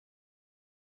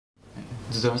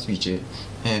Здравствуйте,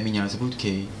 меня зовут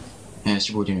Кей.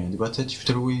 Сегодня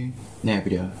 22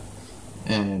 ноября.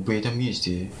 В этом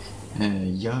месте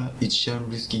я изучал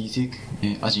русский язык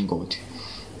 1 год.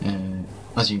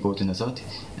 1 год назад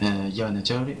я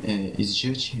начал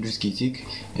изучать русский язык,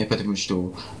 потому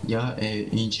что я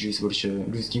интересовался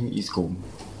русским языком.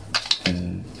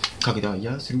 Когда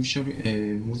я слушал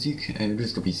музыку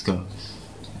русского языка,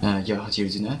 я хотел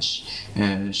знать,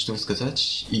 что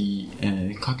сказать и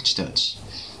как читать.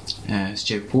 С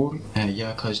тех пор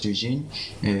я каждый день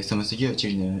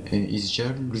самостоятельно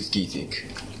изучал русский язык.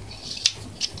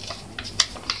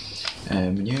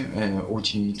 Мне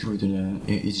очень трудно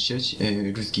изучать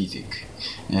русский язык,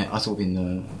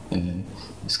 особенно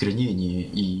склонение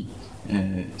и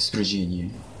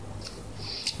спряжение.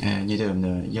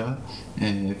 Недавно я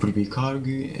привыкал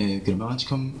к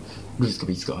грамматикам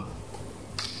русского языка.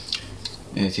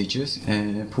 Сейчас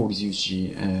пользуюсь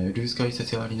русской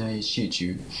социальной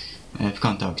сетью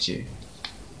ВКонтакте.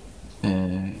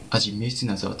 1 месяц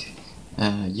назад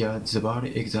я сдавал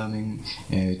экзамен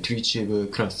 3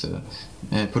 класса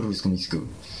по русскому языку.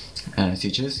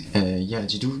 Сейчас я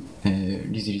жду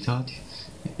результат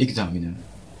экзамена.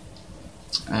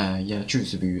 Я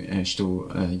чувствую,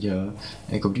 что я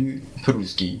говорю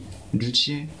по-русски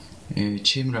лучше,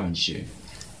 чем раньше.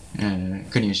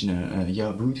 Конечно,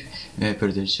 я буду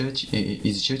продолжать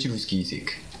изучать русский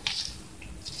язык.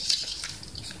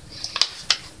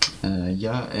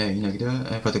 Я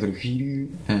иногда фотографирую,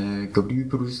 говорю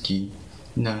по-русски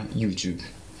на YouTube.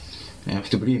 В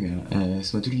то время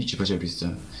смотрите,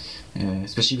 пожалуйста.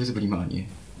 Спасибо за внимание.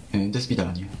 До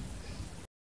свидания.